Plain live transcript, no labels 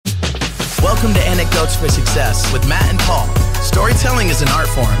Welcome to Anecdotes for Success with Matt and Paul. Storytelling is an art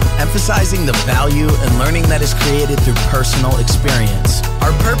form, emphasizing the value and learning that is created through personal experience.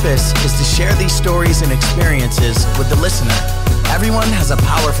 Our purpose is to share these stories and experiences with the listener. Everyone has a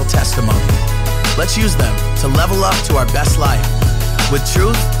powerful testimony. Let's use them to level up to our best life with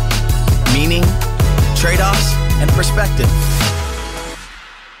truth, meaning, trade-offs, and perspective.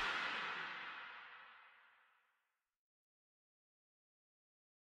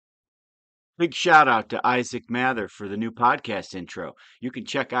 Big shout out to Isaac Mather for the new podcast intro. You can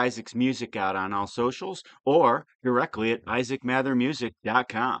check Isaac's music out on all socials or directly at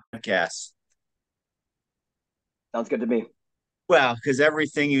isaacmathermusic.com. Podcast. Sounds good to me. Well, because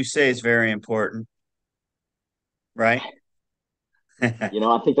everything you say is very important, right? I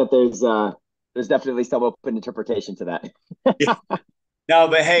think that there's definitely some open interpretation to that. Yeah. No,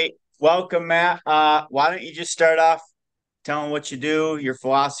 but hey, welcome, Matt. Why don't you just start off telling what you do, your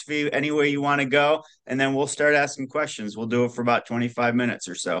philosophy, anywhere you want to go, and then we'll start asking questions. We'll do it for about 25 minutes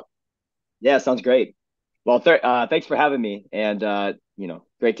or so. Yeah, sounds great. Well, thanks for having me, and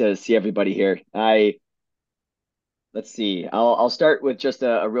great to see everybody here. Let's see. I'll start with just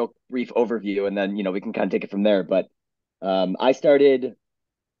a real brief overview, and then we can kind of take it from there. But I started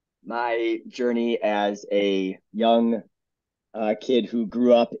my journey as a young kid who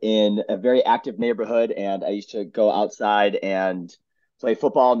grew up in a very active neighborhood, and I used to go outside and play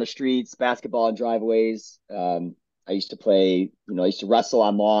football in the streets, basketball in driveways. I used to play, I used to wrestle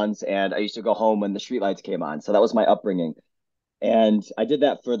on lawns, and I used to go home when the streetlights came on. So that was my upbringing. And I did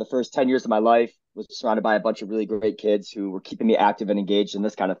that for the first 10 years of my life, was surrounded by a bunch of really great kids who were keeping me active and engaged in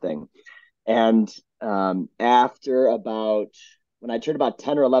this kind of thing. And when I turned about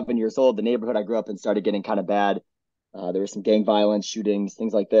 10 or 11 years old, the neighborhood I grew up in started getting kind of bad. There was some gang violence, shootings,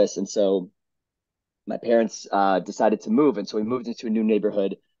 things like this. And so my parents decided to move. And so we moved into a new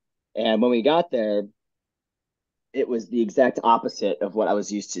neighborhood. And when we got there, it was the exact opposite of what I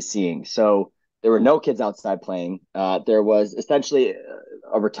was used to seeing. So there were no kids outside playing. There was essentially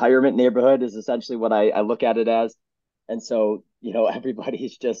a retirement neighborhood is essentially what I look at it as. And so,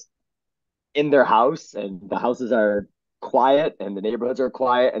 everybody's just in their house, and the houses are quiet and the neighborhoods are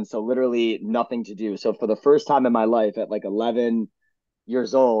quiet. And so literally nothing to do. So for the first time in my life at like 11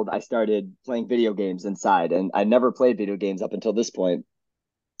 years old, I started playing video games inside, and I never played video games up until this point.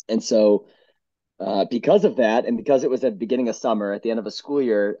 And so because of that, and because it was at the beginning of summer, at the end of a school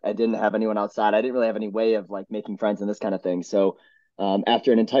year, I didn't have anyone outside. I didn't really have any way of like making friends and this kind of thing. So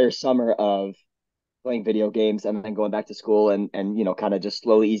after an entire summer of playing video games and then going back to school and kind of just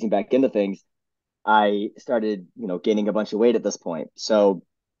slowly easing back into things, I started, gaining a bunch of weight at this point. So,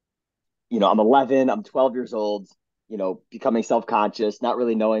 I'm 11, I'm 12 years old, becoming self-conscious, not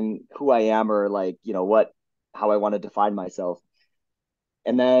really knowing who I am or like, how I want to define myself.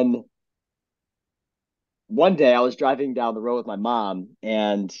 And then one day I was driving down the road with my mom,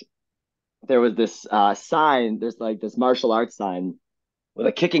 and there was this sign, there's like this martial arts sign with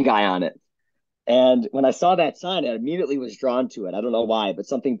a kicking guy on it. And when I saw that sign, I immediately was drawn to it. I don't know why, but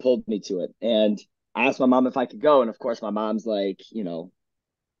something pulled me to it. And I asked my mom if I could go. And of course, my mom's like,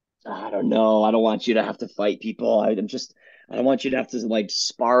 I don't know. I don't want you to have to fight people. I don't want you to have to like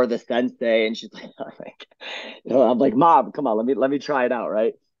spar the sensei. And she's like, I'm like, Mom, come on, let me try it out.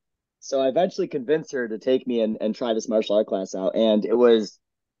 Right. So I eventually convinced her to take me and try this martial art class out. And it was,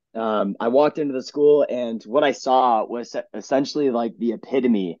 I walked into the school, and what I saw was essentially like the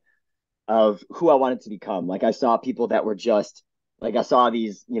epitome of who I wanted to become. Like I saw people that were just like, I saw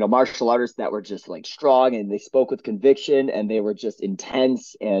these, martial artists that were just like strong, and they spoke with conviction, and they were just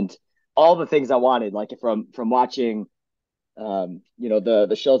intense, and all the things I wanted, like from watching,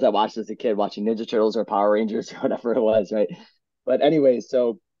 the shows I watched as a kid, watching Ninja Turtles or Power Rangers or whatever it was. Right. But anyway,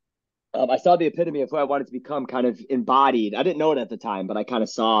 so I saw the epitome of who I wanted to become kind of embodied. I didn't know it at the time, but I kind of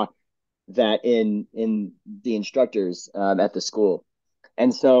saw that in the instructors at the school.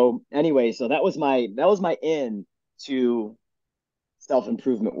 And so anyway, so that was my in to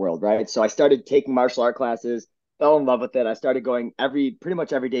self-improvement world, right? So I started taking martial art classes, fell in love with it. I started going pretty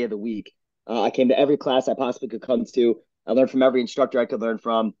much every day of the week. I came to every class I possibly could come to. I learned from every instructor I could learn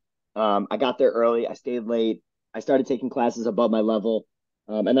from. I got there early. I stayed late. I started taking classes above my level.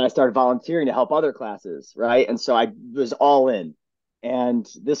 And then I started volunteering to help other classes, right? And so I was all in. And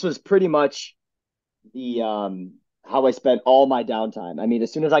this was pretty much the how I spent all my downtime. I mean,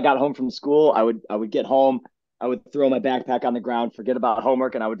 as soon as I got home from school, I would get home, I would throw my backpack on the ground, forget about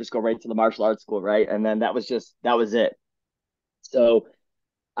homework, and I would just go right to the martial arts school, right? And then that was it. So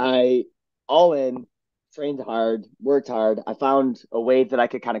I all in, trained hard, worked hard. I found a way that I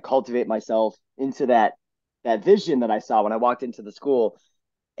could kind of cultivate myself into that vision that I saw when I walked into the school.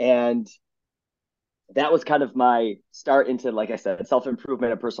 And that was kind of my start into, like I said,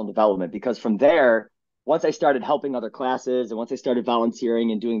 self-improvement and personal development. Because from there, once I started helping other classes and once I started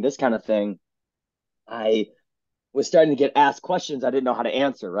volunteering and doing this kind of thing, I was starting to get asked questions I didn't know how to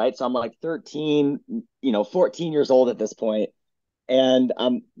answer, right? So I'm like 13, 14 years old at this point. And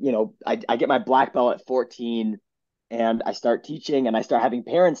I get my black belt at 14 and I start teaching and I start having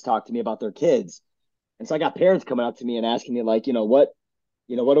parents talk to me about their kids. And so I got parents coming up to me and asking me like, what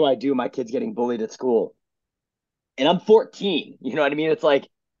do I do? My kid's getting bullied at school. And I'm 14. You know what I mean? It's like,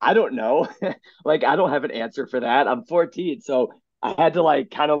 I don't know. Like, I don't have an answer for that. I'm 14. So I had to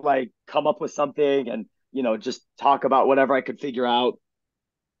like kind of like come up with something and, just talk about whatever I could figure out.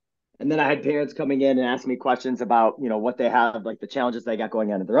 And then I had parents coming in and asking me questions about, what they have, like the challenges they got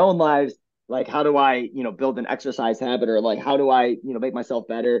going on in their own lives. Like, how do I, build an exercise habit, or like, how do I, make myself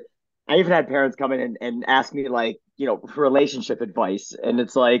better? I even had parents come in and ask me like, relationship advice. And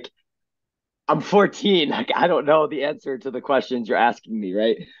it's like, I'm 14. Like, I don't know the answer to the questions you're asking me.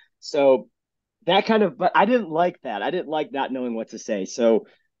 Right. So that kind of, but I didn't like that. I didn't like not knowing what to say. So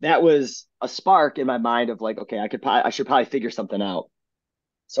that was a spark in my mind of like, okay, I should probably figure something out.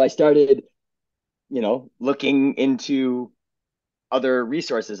 So I started, looking into other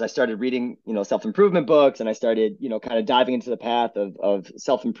resources. I started reading, self-improvement books, and I started, kind of diving into the path of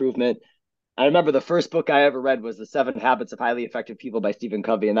self-improvement. I remember the first book I ever read was The 7 Habits of Highly Effective People by Stephen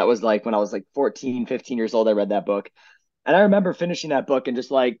Covey. And that was like when I was like 14, 15 years old, I read that book. And I remember finishing that book and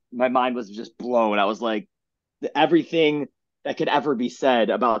just like my mind was just blown. I was like, everything that could ever be said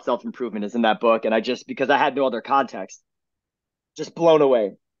about self-improvement is in that book. And I just, because I had no other context, just blown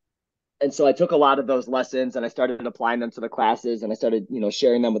away. And so I took a lot of those lessons and I started applying them to the classes, and I started,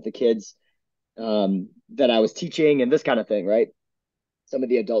 sharing them with the kids that I was teaching and this kind of thing, right? Some of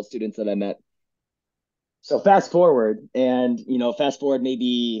the adult students that I met. So fast forward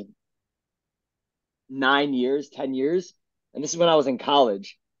maybe 9 years, 10 years. And this is when I was in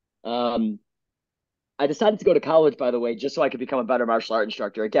college. I decided to go to college, by the way, just so I could become a better martial art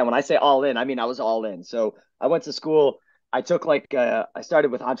instructor. Again, when I say all in, I mean I was all in. So I went to school. I took I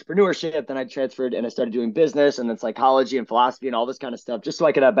started with entrepreneurship, then I transferred and I started doing business and then psychology and philosophy and all this kind of stuff, just so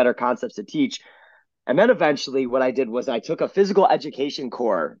I could have better concepts to teach. And then eventually what I did was I took a physical education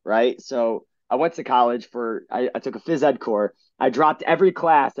core, right? So I went to college I took a phys ed core. I dropped every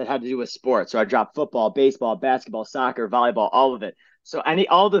class that had to do with sports. So I dropped football, baseball, basketball, soccer, volleyball, all of it. So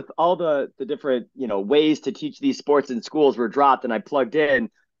all the different, ways to teach these sports in schools were dropped, and I plugged in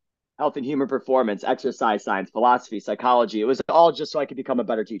health and human performance, exercise science, philosophy, psychology. It was all just so I could become a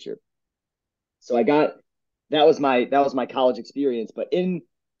better teacher. So that was my college experience. But in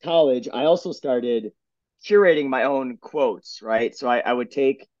college, I also started curating my own quotes, right? So I would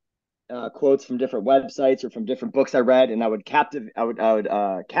take quotes from different websites or from different books I read, and I would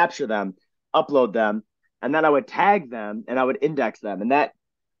capture them, upload them, and then I would tag them and I would index them. And that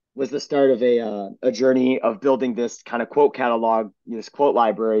was the start of a journey of building this kind of quote catalog, this quote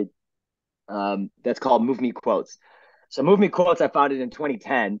library that's called Move Me Quotes. So Move Me Quotes, I founded in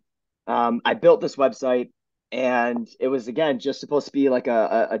 2010. I built this website, and it was again just supposed to be like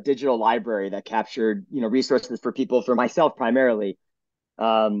a digital library that captured resources for people, for myself primarily,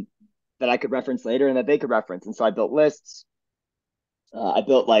 that I could reference later and that they could reference. And so I built lists.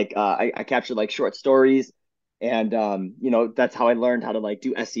 I captured like short stories, and that's how I learned how to like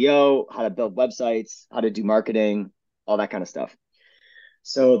do SEO, how to build websites, how to do marketing, all that kind of stuff.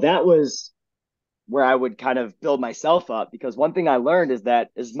 So that was where I would kind of build myself up, because one thing I learned is that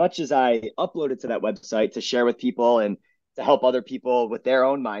as much as I uploaded to that website to share with people and to help other people with their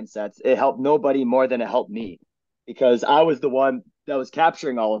own mindsets, it helped nobody more than it helped me, because I was the one that was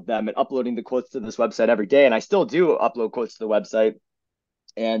capturing all of them and uploading the quotes to this website every day. And I still do upload quotes to the website.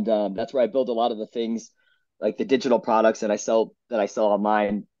 And that's where I build a lot of the things, like the digital products that I sell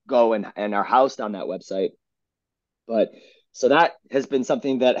online, go and are housed on that website. But so that has been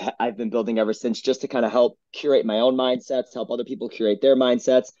something that I've been building ever since, just to kind of help curate my own mindsets, help other people curate their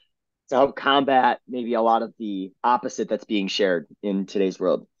mindsets, to help combat maybe a lot of the opposite that's being shared in today's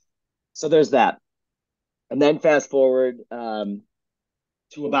world. So there's that. And then fast forward to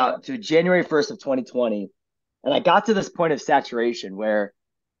January 1st of 2020. And I got to this point of saturation where,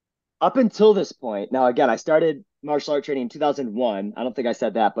 up until this point, now again, I started martial art training in 2001. I don't think I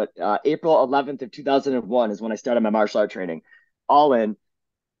said that, but April 11th of 2001 is when I started my martial art training, all in.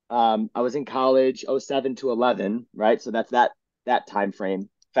 I was in college, 07 to 11, right? So that's that time frame.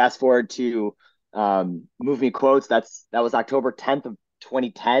 Fast forward to Move Me Quotes. That was October 10th of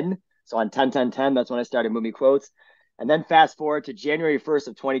 2010. So on 10/10/10, that's when I started Move Me Quotes. And then fast forward to January 1st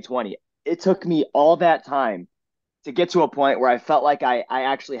of 2020. It took me all that time to get to a point where I felt like I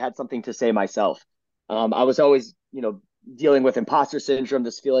actually had something to say myself. I was always, dealing with imposter syndrome,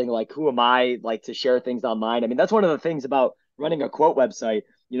 this feeling like, who am I, like, to share things online? I mean, that's one of the things about running a quote website.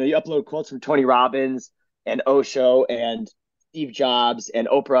 You upload quotes from Tony Robbins and Osho and Steve Jobs and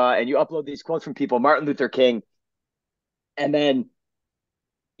Oprah, and you upload these quotes from people, Martin Luther King. And then,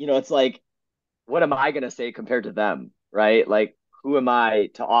 it's like, what am I going to say compared to them? Right? Like, who am I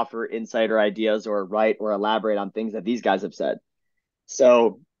to offer insight or ideas or write or elaborate on things that these guys have said?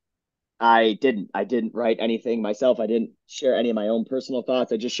 So I didn't write anything myself. I didn't share any of my own personal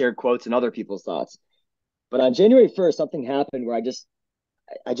thoughts. I just shared quotes and other people's thoughts. But on January 1st, something happened where I just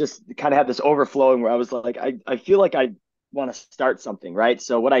kind of had this overflowing where I was like, I feel like I want to start something, right?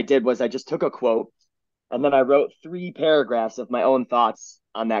 So what I did was I just took a quote and then I wrote 3 paragraphs of my own thoughts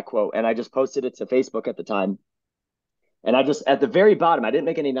on that quote. And I just posted it to Facebook at the time. And I just, at the very bottom, I didn't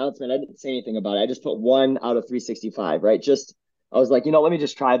make any announcement. I didn't say anything about it. I just put 1 out of 365, right? I was like, let me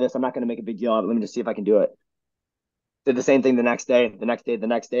just try this. I'm not going to make a big deal out of it. Let me just see if I can do it. Did the same thing the next day, the next day, the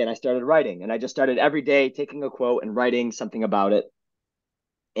next day. And I started writing. And I just started every day taking a quote and writing something about it.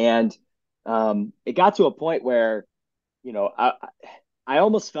 And it got to a point where, I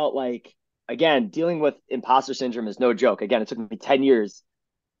almost felt like, again, dealing with imposter syndrome is no joke. Again, it took me 10 years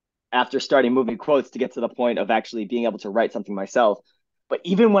after starting moving quotes to get to the point of actually being able to write something myself. But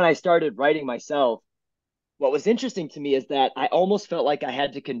even when I started writing myself, what was interesting to me is that I almost felt like I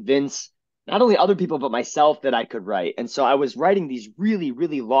had to convince not only other people, but myself that I could write. And so I was writing these really,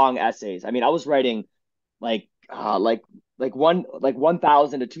 really long essays. I mean, I was writing like, like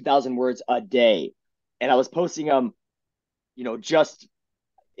 1,000 to 2,000 words a day. And I was posting them, just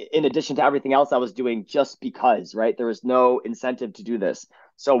in addition to everything else I was doing, just because, right? There was no incentive to do this.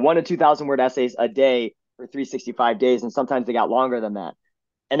 So 1 to 2,000 word essays a day for 365 days. And sometimes they got longer than that.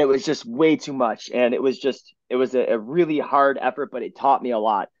 And it was just way too much. And it was a really hard effort, but it taught me a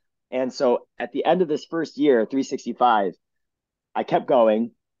lot. And so at the end of this first year, 365, I kept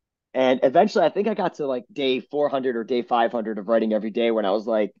going. And eventually I think I got to like day 400 or day 500 of writing every day when I was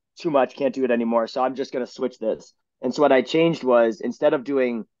like, too much, can't do it anymore. So I'm just going to switch this. And so what I changed was, instead of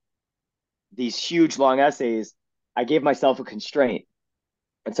doing these huge long essays, I gave myself a constraint.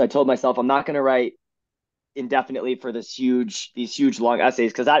 And so I told myself, I'm not going to write indefinitely for these huge long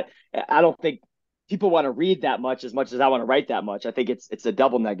essays, because I don't think people want to read that much as I want to write that much. I think it's a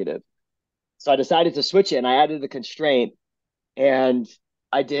double negative. So I decided to switch it, and I added the constraint, and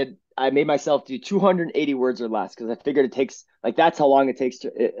I made myself do 280 words or less, because I figured it takes, like, that's how long it takes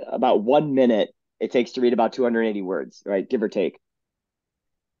to, about 1 minute it takes to read about 280 words, right? Give or take.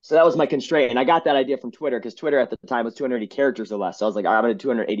 So that was my constraint. And I got that idea from Twitter, because Twitter at the time was 280 characters or less. So I was like, I'm going to do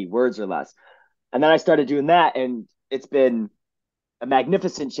 280 words or less. And then I started doing that, and it's been a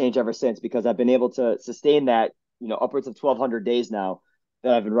magnificent change ever since, because I've been able to sustain that, upwards of 1,200 days now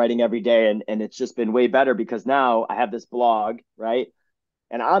that I've been writing every day. And it's just been way better, because now I have this blog, right?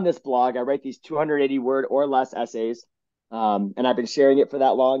 And on this blog, I write these 280 word or less essays. And I've been sharing it for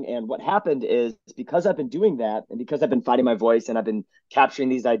that long. And what happened is, because I've been doing that, and because I've been finding my voice and I've been capturing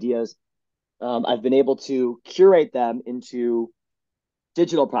these ideas, I've been able to curate them into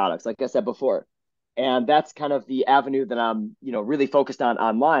digital products, like I said before. And that's kind of the avenue that I'm, really focused on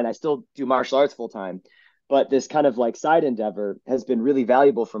online. I still do martial arts full time, but this kind of like side endeavor has been really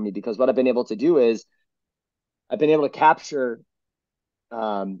valuable for me, because what I've been able to do is I've been able to capture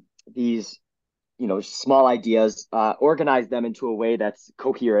these, small ideas, organize them into a way that's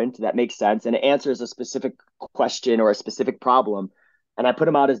coherent, that makes sense, and it answers a specific question or a specific problem. And I put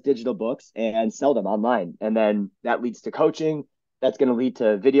them out as digital books and sell them online. And then that leads to coaching. That's going to lead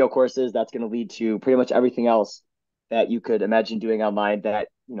to video courses. That's going to lead to pretty much everything else that you could imagine doing online, that,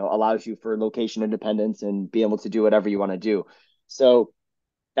 allows you for location independence and be able to do whatever you want to do. So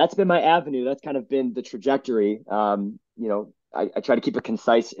that's been my avenue. That's kind of been the trajectory. I try to keep it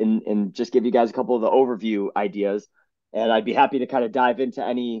concise and just give you guys a couple of the overview ideas. And I'd be happy to kind of dive into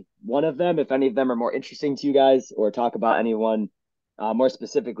any one of them, if any of them are more interesting to you guys, or talk about anyone more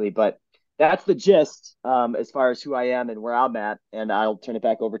specifically. But that's the gist, as far as who I am and where I'm at. And I'll turn it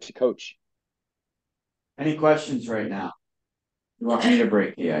back over to Coach. Any questions right now? You want me to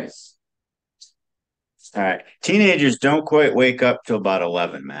break the ice? All right. Teenagers don't quite wake up till about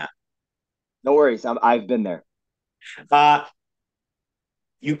 11, Matt. No worries. I've been there.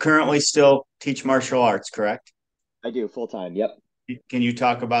 You currently still teach martial arts, correct? I do, full time. Yep. Can you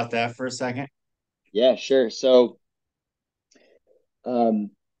talk about that for a second? Yeah, sure. So,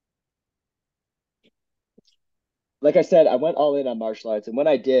 like I said, I went all in on martial arts, and when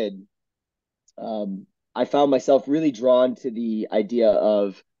I did, I found myself really drawn to the idea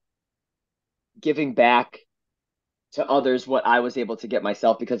of giving back to others what I was able to get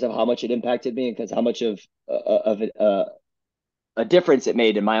myself because of how much it impacted me and because how much a difference it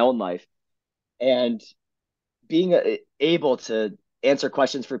made in my own life. And being able to answer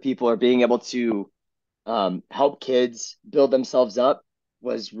questions for people or being able to help kids build themselves up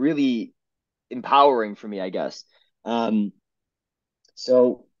was really empowering for me, I guess. Um,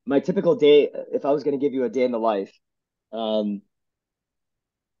 so my typical day, if I was going to give you a day in the life, um,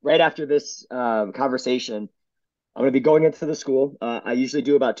 right after this conversation, I'm going to be going into the school. I usually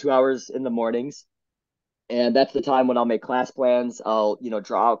do about 2 hours in the mornings, and that's the time when I'll make class plans. I'll,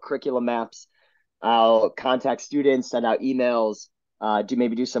 draw out curriculum maps. I'll contact students, send out emails,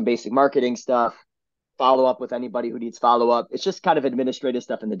 do some basic marketing stuff, follow up with anybody who needs follow up. It's just kind of administrative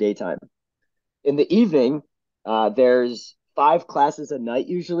stuff in the daytime. In the evening, there's 5 classes a night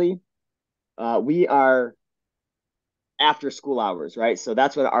usually. We are after school hours, right? So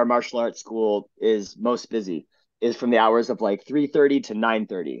that's when our martial arts school is most busy, is from the hours of like 3:30 to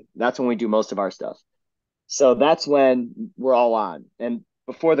 9:30. That's when we do most of our stuff. So that's when we're all on. And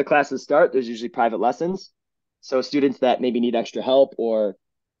before the classes start, there's usually private lessons. So students that maybe need extra help or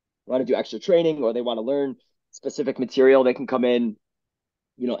want to do extra training or they want to learn specific material, they can come in,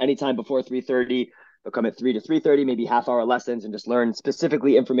 anytime before 3:30. They'll come at 3 to 3:30, maybe half-hour lessons and just learn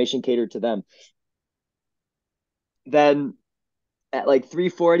specifically information catered to them. Then at like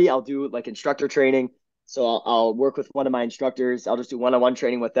 3:40, I'll do like instructor training. So I'll work with one of my instructors. I'll just do one-on-one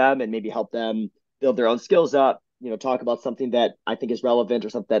training with them and maybe help them build their own skills up, talk about something that I think is relevant or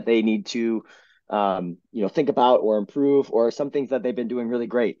something that they need to, think about or improve, or some things that they've been doing really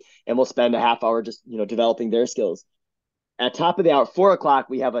great. And we'll spend a half hour just, developing their skills. At top of the hour, 4 o'clock,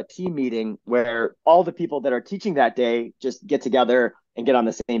 we have a team meeting where all the people that are teaching that day just get together and get on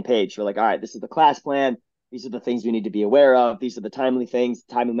the same page. We're like, all right, this is the class plan. These are the things we need to be aware of. These are the timely things,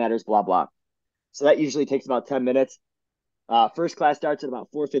 timely matters, blah, blah. So that usually takes about 10 minutes. First class starts at about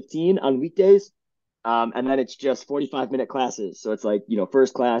 4:15 on weekdays. And then it's just 45-minute classes. So it's like,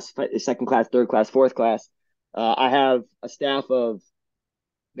 first class, second class, third class, fourth class. I have a staff of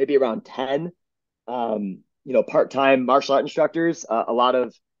maybe around 10, part-time martial art instructors, a lot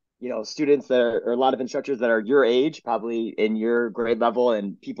of, students or a lot of instructors that are your age, probably in your grade level,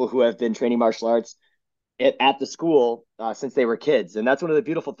 and people who have been training martial arts at the school since they were kids. And that's one of the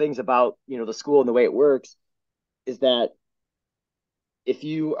beautiful things about, the school and the way it works is that if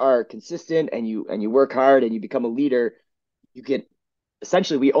you are consistent and you work hard and you become a leader, you can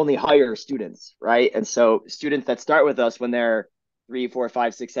essentially, we only hire students, right? And so students that start with us when they're 3, 4,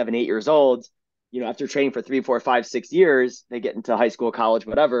 5, 6, 7, 8 years old, after training for 3, 4, 5, 6 years, they get into high school, college,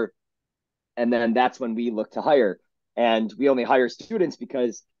 whatever. And then that's when we look to hire. And we only hire students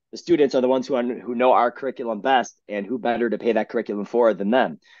because the students are the ones who know our curriculum best, and who better to pay that curriculum for than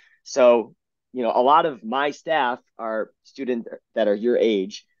them. So, a lot of my staff are students that are your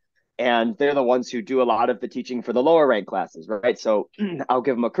age, and they're the ones who do a lot of the teaching for the lower rank classes, right? So I'll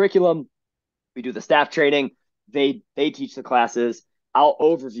give them a curriculum. We do the staff training. They teach the classes. I'll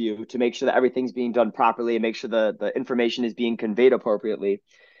overview to make sure that everything's being done properly and make sure the information is being conveyed appropriately.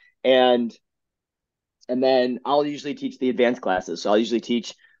 And then I'll usually teach the advanced classes. So I'll usually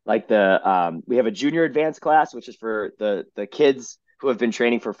teach like we have a junior advanced class, which is for the kids who have been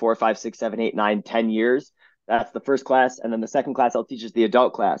training for 4, 5, 6, 7, 8, 9, 10 years. That's the first class. And then the second class I'll teach is the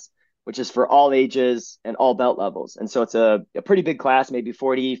adult class, which is for all ages and all belt levels. And so it's a pretty big class, maybe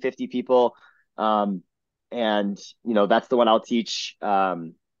 40, 50 people. And, that's the one I'll teach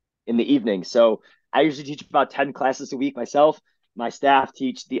in the evening. So I usually teach about 10 classes a week myself. My staff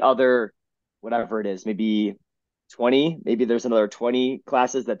teach the other, whatever it is, maybe 20, maybe there's another 20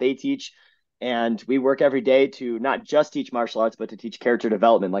 classes that they teach. And we work every day to not just teach martial arts, but to teach character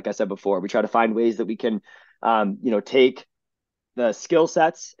development. Like I said before, we try to find ways that we can, take the skill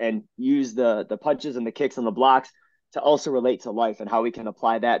sets and use the punches and the kicks and the blocks to also relate to life, and how we can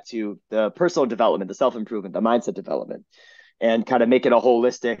apply that to the personal development, the self-improvement, the mindset development, and kind of make it a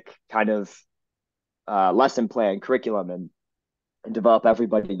holistic kind of lesson plan, curriculum, and develop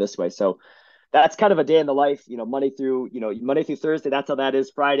everybody this way. So that's kind of a day in the life, Monday through Thursday. That's how that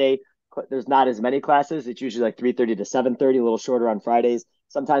is. Friday, there's not as many classes. It's usually like 3:30 to 7:30, a little shorter on Fridays.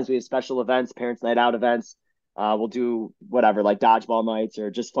 Sometimes we have special events, parents' night out events. We'll do whatever, like dodgeball nights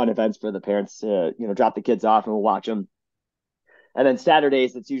or just fun events for the parents to, drop the kids off and we'll watch them. And then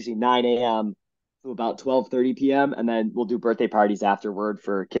Saturdays, it's usually 9 a.m. to about 12:30 p.m. And then we'll do birthday parties afterward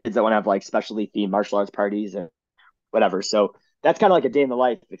for kids that want to have like specialty themed martial arts parties and whatever. So that's kind of like a day in the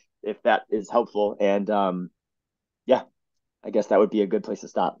life, if that is helpful. And yeah, I guess that would be a good place to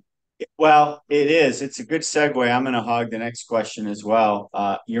stop. Well, it is. It's a good segue. I'm going to hog the next question as well.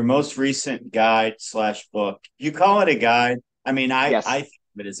 Your most recent guide slash book. You call it a guide? I mean, I Yes. think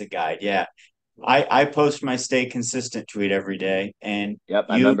of it as a guide. Yeah. I post my stay consistent tweet every day, and Yep.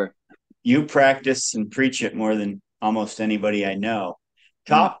 I you remember. you practice and preach it more than almost anybody I know.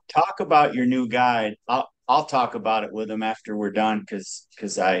 Mm. Talk about your new guide. I'll talk about it with them after we're done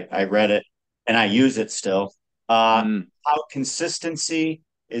because I read it and I use it still. Mm. How consistency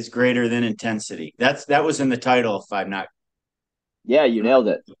is greater than intensity. That was in the title. If I'm not, Yeah, you nailed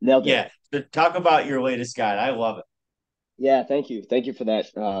it. Nailed it. yeah. So talk about your latest guide. I love it. Yeah, thank you. Thank you for that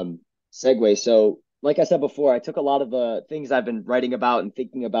segue. So, like I said before, I took a lot of things I've been writing about and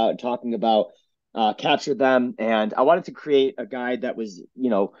thinking about and talking about, captured them, and I wanted to create a guide that was,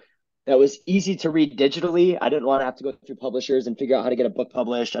 that was easy to read digitally. I didn't want to have to go through publishers and figure out how to get a book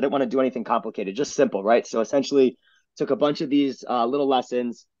published. I didn't want to do anything complicated, just simple, right? So essentially, took a bunch of these little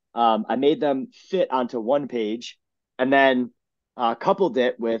lessons. I made them fit onto one page, and then coupled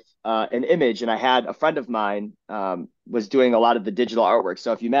it with an image. And I had a friend of mine was doing a lot of the digital artwork.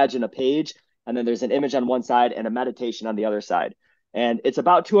 So if you imagine a page, and then there's an image on one side and a meditation on the other side. And it's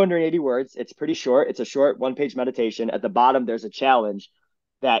about 280 words. It's pretty short. It's a short one-page meditation. At the bottom, there's a challenge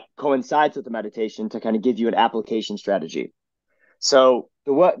that coincides with the meditation to kind of give you an application strategy. So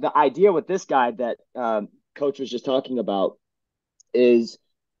the idea with this guide that Coach was just talking about is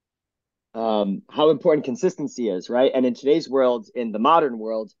how important consistency is, right? And in today's world, in the modern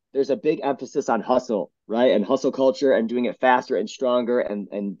world, there's a big emphasis on hustle, right? And hustle culture and doing it faster and stronger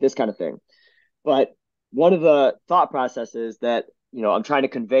and this kind of thing. But one of the thought processes that I'm trying to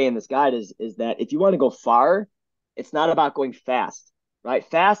convey in this guide is that if you want to go far, it's not about going fast, right?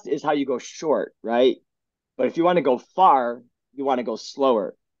 Fast is how you go short, right? But if you want to go far, you want to go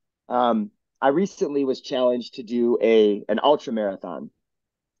slower. I recently was challenged to do an ultra marathon.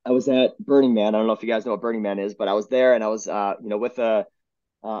 I was at Burning Man. I don't know if you guys know what Burning Man is, but I was there and I was with a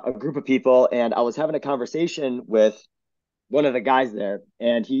group of people, and I was having a conversation with one of the guys there,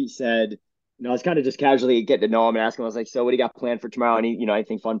 and he said, I was kind of just casually getting to know him and asking him, I was like, so what do you got planned for tomorrow? Any,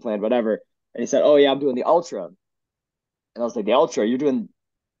 anything fun planned, whatever. And he said, oh yeah, I'm doing the ultra. And I was like, the ultra, you're doing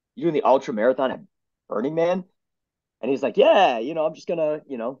the ultra marathon at Burning Man? And he's like, yeah, I'm just gonna,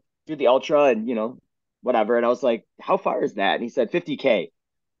 do the ultra and, whatever. And I was like, how far is that? And he said 50K.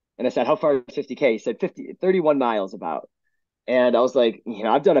 And I said, how far is 50K? He said 31 miles about. And I was like,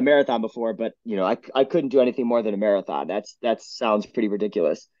 I've done a marathon before, but I couldn't do anything more than a marathon. That sounds pretty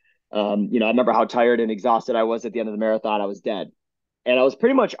ridiculous. I remember how tired and exhausted I was at the end of the marathon. I was dead. And I was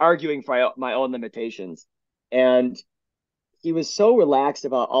pretty much arguing for my own limitations. And he was so relaxed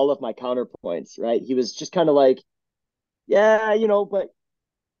about all of my counterpoints, right? He was just kind of like, yeah, but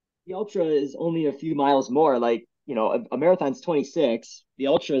the ultra is only a few miles more. Like, a marathon's 26, the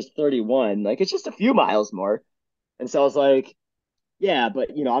ultra is 31. Like, it's just a few miles more. And so I was like, yeah, but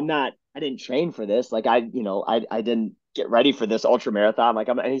I didn't train for this. Like I didn't get ready for this ultra marathon.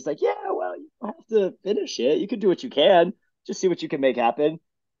 And he's like, yeah, well, you don't have to finish it. You could do what you can, just see what you can make happen.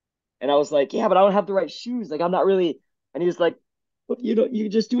 And I was like, yeah, but I don't have the right shoes. Like, I'm not really. And he was like, well, you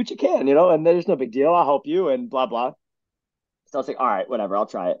just do what you can, and there's no big deal. I'll help you and blah, blah. So I was like, all right, whatever, I'll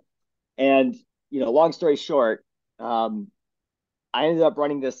try it. And, long story short, I ended up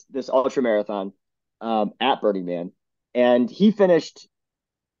running this ultra marathon at Burning Man, and he finished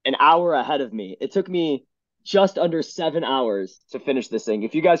an hour ahead of me. It took me just under 7 hours to finish this thing.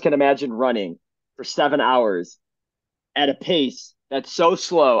 If you guys can imagine running for 7 hours at a pace that's so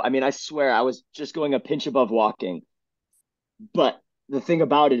slow, I mean, I swear I was just going a pinch above walking. But the thing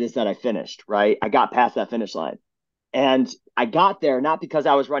about it is that I finished, right? I got past that finish line. And I got there not because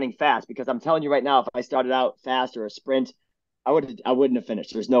I was running fast, because I'm telling you right now, if I started out fast or a sprint, I wouldn't have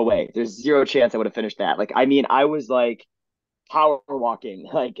finished. There's no way. There's zero chance I would have finished that. Like, I mean, I was like power walking.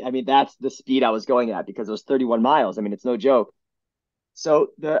 Like, I mean, that's the speed I was going at because it was 31 miles. I mean, it's no joke. So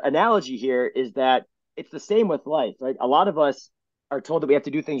the analogy here is that it's the same with life, right? A lot of us are told that we have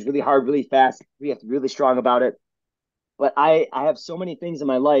to do things really hard, really fast. We have to be really strong about it. But I have so many things in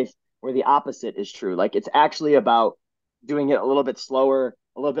my life where the opposite is true. Like, it's actually about doing it a little bit slower,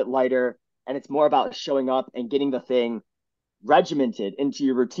 a little bit lighter, and it's more about showing up and getting the thing regimented into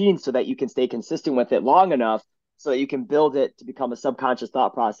your routine so that you can stay consistent with it long enough so that you can build it to become a subconscious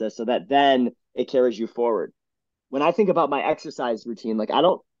thought process so that then it carries you forward. When I think about my exercise routine,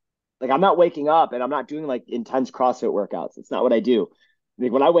 I'm not waking up and I'm not doing like intense CrossFit workouts. It's not what I do.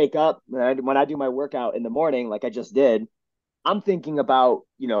 Like, when I wake up, when I do my workout in the morning, like I just did, I'm thinking about,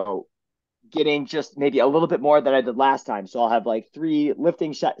 getting just maybe a little bit more than I did last time. So I'll have like 3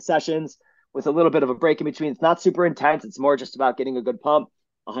 lifting sessions with a little bit of a break in between. It's not super intense. It's more just about getting a good pump.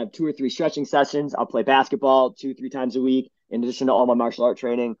 I'll have 2 or 3 stretching sessions. I'll play basketball 2, 3 times a week in addition to all my martial art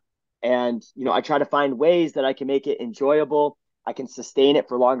training. And, I try to find ways that I can make it enjoyable. I can sustain it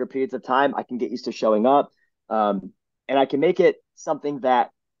for longer periods of time. I can get used to showing up. And I can make it something that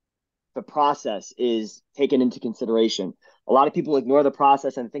the process is taken into consideration. A lot of people ignore the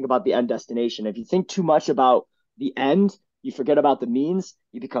process and think about the end destination. If you think too much about the end, you forget about the means,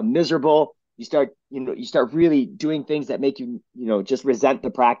 you become miserable. You start really doing things that make you, just resent the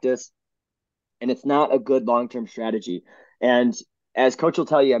practice. And it's not a good long-term strategy. And as coach will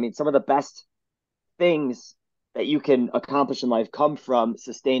tell you, I mean, some of the best things that you can accomplish in life come from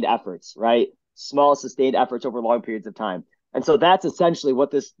sustained efforts, right? Small sustained efforts over long periods of time. And so that's essentially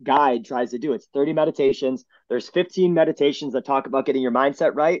what this guide tries to do. It's 30 meditations. There's 15 meditations that talk about getting your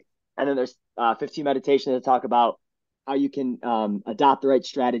mindset right. And then there's 15 meditations that talk about how you can adopt the right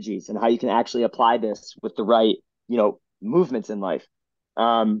strategies and how you can actually apply this with the right, movements in life.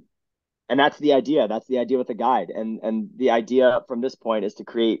 And that's the idea. That's the idea with the guide. And the idea from this point is to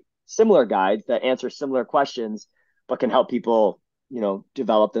create similar guides that answer similar questions, but can help people,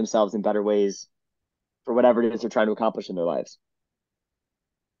 develop themselves in better ways for whatever it is they're trying to accomplish in their lives.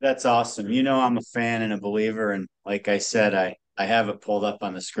 That's awesome. I'm a fan and a believer. And like I said, I have it pulled up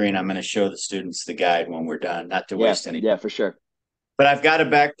on the screen. I'm going to show the students the guide when we're done, not to waste any. Yeah, for sure. But I've got to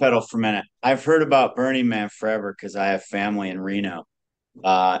backpedal for a minute. I've heard about Burning Man forever because I have family in Reno.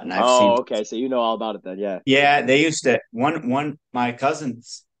 And I've seen. Okay. So you know all about it then. Yeah. Yeah, they used to my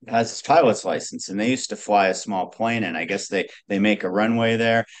cousins has his pilot's license and they used to fly a small plane and I guess they make a runway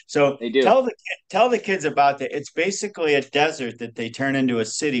there. So They do. tell the kids about that. It's basically a desert that they turn into a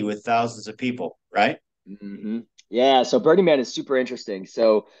city with thousands of people, right? Mm-hmm. Yeah. So Burning Man is super interesting.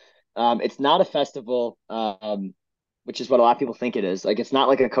 So it's not a festival, which is what a lot of people think it is. Like it's not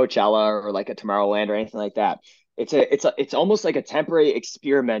like a Coachella or like a Tomorrowland or anything like that. It's almost like a temporary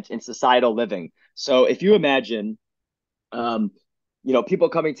experiment in societal living. So if you imagine, people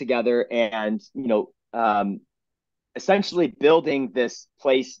coming together and, essentially building this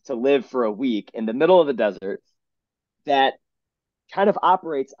place to live for a week in the middle of the desert that kind of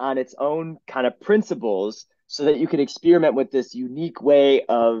operates on its own kind of principles so that you can experiment with this unique way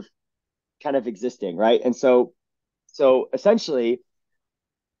of kind of existing, right? And so essentially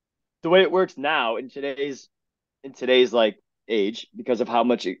the way it works now in today's like age, because of how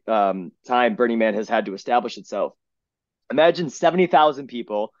much time Burning Man has had to establish itself. Imagine 70,000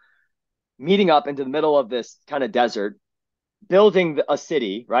 people meeting up into the middle of this kind of desert, building a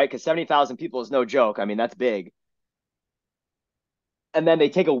city, right? Because 70,000 people is no joke. I mean, that's big. And then they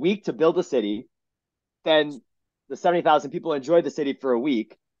take a week to build a city. Then the 70,000 people enjoy the city for a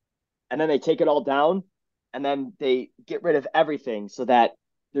week. And then they take it all down. And then they get rid of everything so that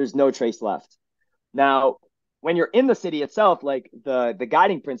there's no trace left. Now, when you're in the city itself, like the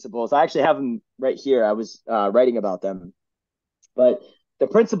guiding principles, I actually have them right here. I was writing about them. But the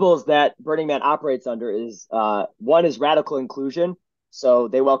principles that Burning Man operates under is one is radical inclusion. So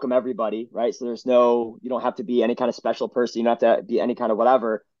they welcome everybody, right? So you don't have to be any kind of special person. You don't have to be any kind of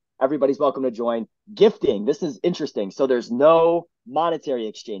whatever. Everybody's welcome to join. Gifting. This is interesting. So there's no monetary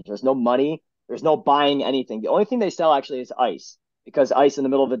exchange. There's no money. There's no buying anything. The only thing they sell actually is ice, because ice in the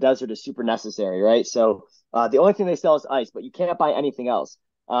middle of the desert is super necessary, right? So the only thing they sell is ice, but you can't buy anything else.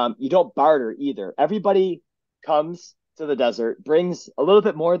 You don't barter either. Everybody comes to the desert, brings a little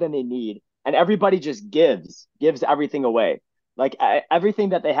bit more than they need, and everybody just gives everything away. Like everything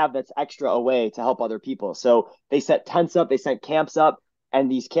that they have that's extra away to help other people. So they set tents up, they set camps up,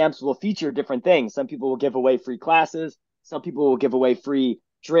 and these camps will feature different things. Some people will give away free classes. Some people will give away free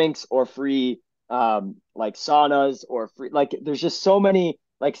drinks or free like saunas or free, like there's just so many,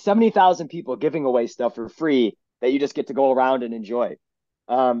 like 70,000 people giving away stuff for free that you just get to go around and enjoy.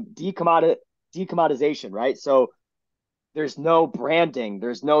 Decommodization, right? So there's no branding,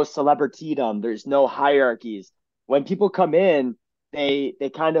 there's no celebritydom, there's no hierarchies. When people come in, they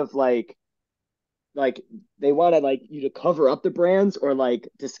kind of like they want to like you to cover up the brands or like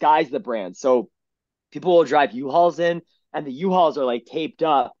disguise the brands. So people will drive U-Hauls in, and the U-Hauls are like taped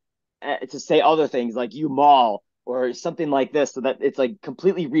up to say other things like U-Mall or something like this, so that it's like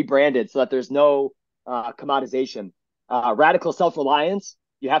completely rebranded, so that there's no commodization. Radical self-reliance.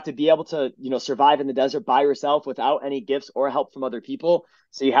 You have to be able to, survive in the desert by yourself without any gifts or help from other people.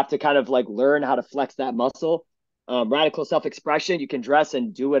 So you have to kind of like learn how to flex that muscle. Radical self-expression. You can dress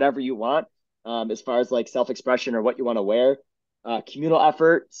and do whatever you want as far as like self-expression or what you want to wear. Communal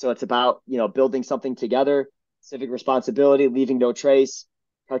effort. So it's about, building something together. Civic responsibility, leaving no trace.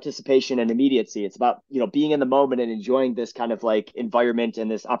 Participation and immediacy. It's about, being in the moment and enjoying this kind of like environment and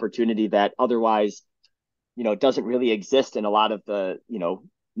this opportunity that otherwise, doesn't really exist in a lot of the,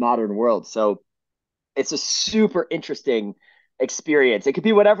 modern world. So it's a super interesting experience. It could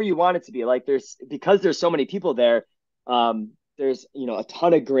be whatever you want it to be. Like because there's so many people there. There's a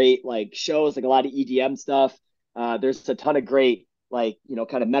ton of great like shows, like a lot of EDM stuff. There's a ton of great like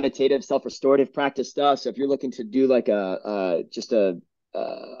kind of meditative, self-restorative practice stuff. So if you're looking to do like a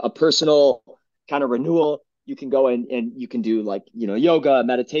personal kind of renewal, you can go in and you can do like yoga,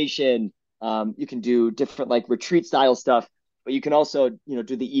 meditation. You can do different like retreat style stuff, but you can also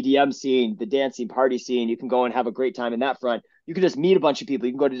do the EDM scene, the dancing party scene. You can go and have a great time in that front. You can just meet a bunch of people.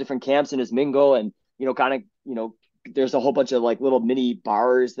 You can go to different camps and just mingle and kind of there's a whole bunch of like little mini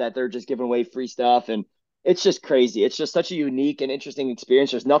bars that they're just giving away free stuff, and it's just crazy. It's just such a unique and interesting experience.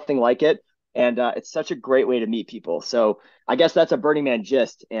 There's nothing like it, and it's such a great way to meet people. So I guess that's a Burning Man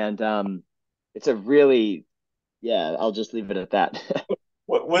gist, and it's a really, yeah, I'll just leave it at that.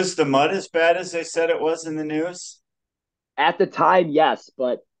 What was the mud as bad as they said it was in the news? At the time, yes,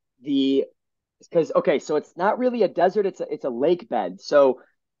 but the because okay, so it's not really a desert, it's a lake bed. So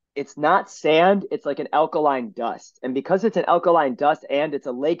it's not sand, it's like an alkaline dust. And because it's an alkaline dust and it's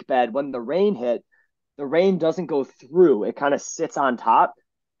a lake bed, when the rain hit, the rain doesn't go through. It kind of sits on top,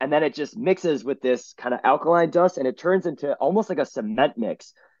 and then it just mixes with this kind of alkaline dust, and it turns into almost like a cement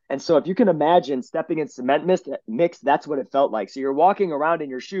mix. And so if you can imagine stepping in cement mix, that's what it felt like. So you're walking around in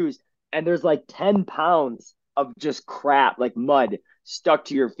your shoes and there's like 10 pounds of just crap, like mud stuck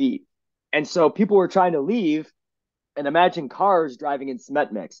to your feet. And so people were trying to leave, and imagine cars driving in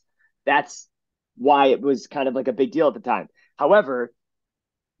cement mix. That's why it was kind of like a big deal at the time. However,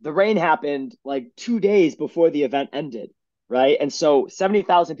 the rain happened like 2 days before the event ended, right? And so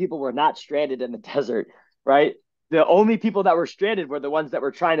 70,000 people were not stranded in the desert, right? The only people that were stranded were the ones that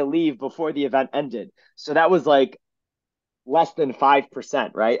were trying to leave before the event ended. So that was like less than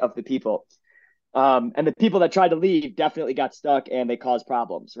 5%, right, of the people. And the people that tried to leave definitely got stuck and they caused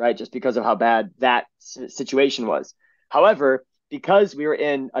problems, right? Just because of how bad that situation was. However, because we were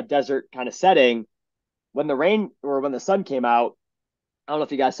in a desert kind of setting, when the rain or when the sun came out, I don't know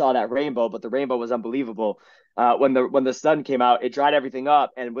if you guys saw that rainbow, but the rainbow was unbelievable. When the sun came out, it dried everything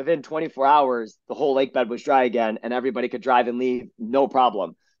up, and within 24 hours, the whole lake bed was dry again, and everybody could drive and leave, no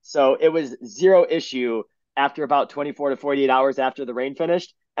problem. So it was zero issue after about 24 to 48 hours after the rain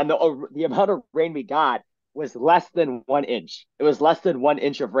finished, and the amount of rain we got was less than 1 inch. It was less than 1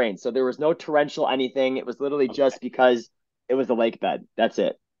 inch of rain, so there was no torrential anything. It was literally just because it was the lake bed. That's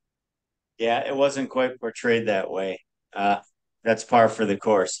it. Yeah, it wasn't quite portrayed that way. That's par for the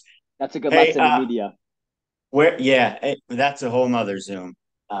course. That's a good Hey, lesson in media. that's a whole nother Zoom.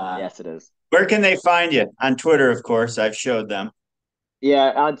 Uh, Yes, it is. where can they find you? On Twitter, of course. I've showed them.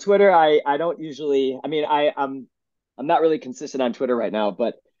 Yeah, on Twitter, I don't usually. I mean, I'm not really consistent on Twitter right now,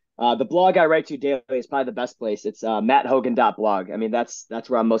 but the blog I write to daily is probably the best place. It's matthogan.blog. I mean, that's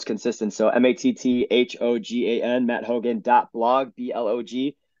where I'm most consistent. So MattHogan, matthogan.blog,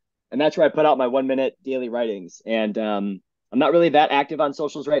 BLOG, and that's where I put out my 1 minute daily writings. And I'm not really that active on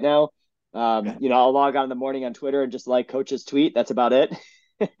socials right now. Okay. I'll log on in the morning on Twitter and just like Coach's tweet. That's about it.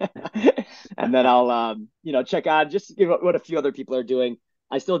 And then I'll check on just what a few other people are doing.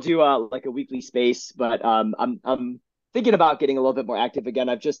 I still do like a weekly space, but I'm thinking about getting a little bit more active again.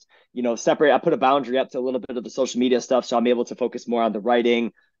 I've just separate. I put a boundary up to a little bit of the social media stuff, so I'm able to focus more on the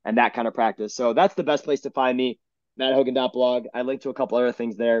writing and that kind of practice. So that's the best place to find me, matthogan.blog. I link to a couple other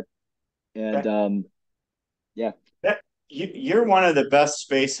things there, and yeah. You're one of the best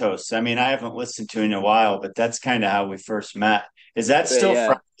space hosts. I mean, I haven't listened to in a while, but that's kind of how we first met. Is that still Yeah.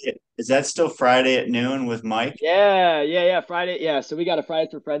 Friday? Is that still Friday at noon with Mike? Yeah. Friday. Yeah. So we got a Friday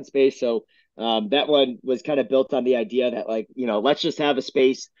for Friends space. So that one was kind of built on the idea that like, let's just have a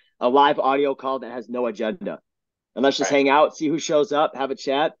space, a live audio call that has no agenda. And let's just Right. hang out, see who shows up, have a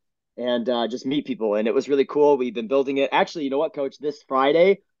chat, and just meet people. And it was really cool. We've been building it. Actually, you know what, Coach? This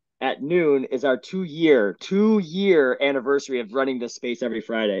Friday at noon is our two year anniversary of running this space every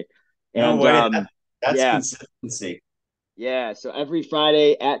Friday. No And way. That's yeah, consistency. yeah. So every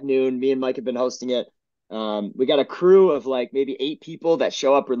Friday at noon, me and Mike have been hosting it. We got a crew of like maybe 8 people that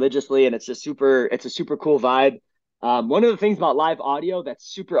show up religiously, and it's a super cool vibe. One of the things about live audio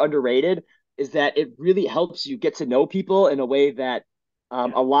that's super underrated is that it really helps you get to know people in a way that Yeah.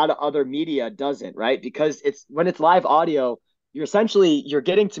 a lot of other media doesn't, right? Because when it's live audio, you're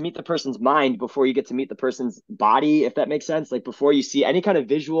getting to meet the person's mind before you get to meet the person's body, if that makes sense. Like before you see any kind of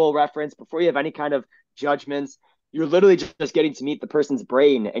visual reference, before you have any kind of judgments, you're literally just getting to meet the person's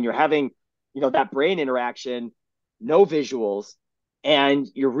brain, and you're having that brain interaction, no visuals, and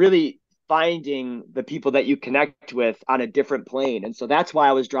you're really finding the people that you connect with on a different plane. And so that's why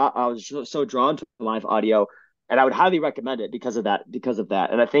I was so drawn to live audio. And I would highly recommend it because of that. Because of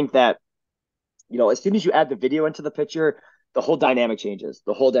that, and I think that as soon as you add the video into the picture, the whole dynamic changes.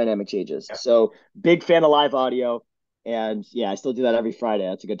 The whole dynamic changes. Yeah. So big fan of live audio, and yeah, I still do that every Friday.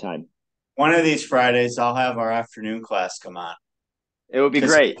 That's a good time. One of these Fridays, I'll have our afternoon class come on. It would be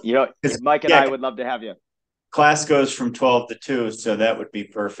great. Mike and yeah, I would love to have you. class goes from 12 to 2, so that would be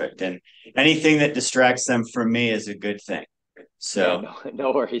perfect. And anything that distracts them from me is a good thing. So yeah,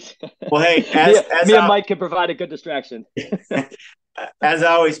 no worries. well, hey, me and Mike can provide a good distraction. As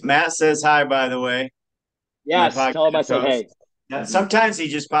always, Matt says hi, by the way. Yes, tell him I said hey. Yeah, sometimes he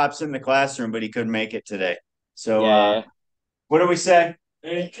just pops in the classroom, but he couldn't make it today. So yeah. What do we say?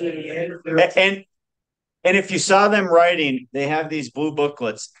 And if you saw them writing, they have these blue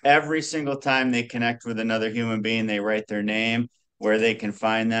booklets. Every single time they connect with another human being, they write their name, where they can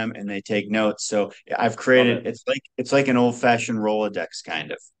find them, and they take notes. So I've created it's like an old-fashioned Rolodex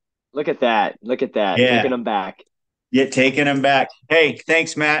kind of. Look at that. Look at that. Yeah. Taking them back. Yeah, taking them back. Hey,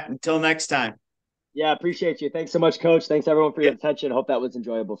 thanks, Matt. Until next time. Yeah, appreciate you. Thanks so much, Coach. Thanks everyone for your attention. Hope that was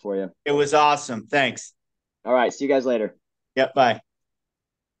enjoyable for you. It was awesome. Thanks. All right. See you guys later. Yep. Bye.